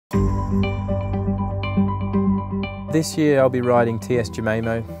This year I'll be riding TS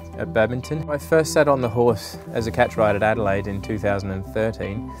Jamaimo at Badminton. I first sat on the horse as a catch ride at Adelaide in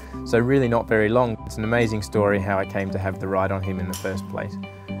 2013, so really not very long. It's an amazing story how I came to have the ride on him in the first place.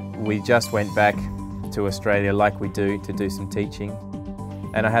 We just went back to Australia like we do to do some teaching,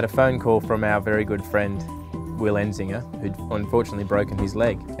 and I had a phone call from our very good friend Will Enzinger, who'd unfortunately broken his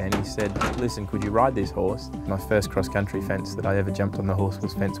leg, and he said, listen, could you ride this horse? My first cross-country fence that I ever jumped on the horse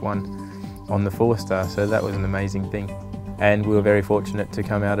was fence 1 on the 4-star, so that was an amazing thing. And we were very fortunate to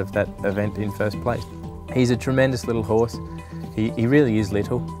come out of that event in first place. He's a tremendous little horse. He really is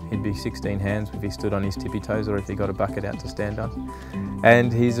little. He'd be 16 hands if he stood on his tippy toes or if he got a bucket out to stand on.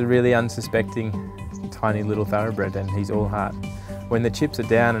 And he's a really unsuspecting, tiny little thoroughbred, and he's all heart. When the chips are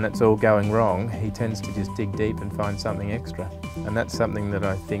down and it's all going wrong, he tends to just dig deep and find something extra. And that's something that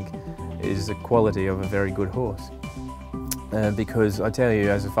I think is a quality of a very good horse. Because I tell you,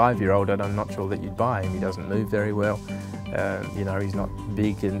 as a 5-year-old, I'm not sure that you'd buy him. He doesn't move very well. You know, he's not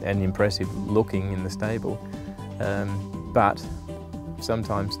big and impressive looking in the stable. But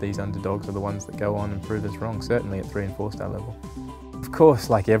sometimes these underdogs are the ones that go on and prove us wrong, certainly at 3- and 4-star level. Of course,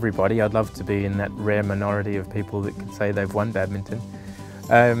 like everybody, I'd love to be in that rare minority of people that could say they've won badminton.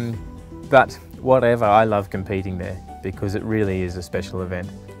 But whatever, I love competing there because it really is a special event.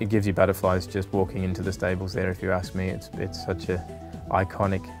 It gives you butterflies just walking into the stables there, if you ask me. It's such an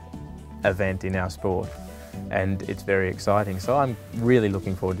iconic event in our sport, and it's very exciting. So I'm really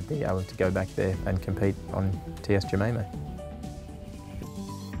looking forward to being able to go back there and compete on TS Jamaimo.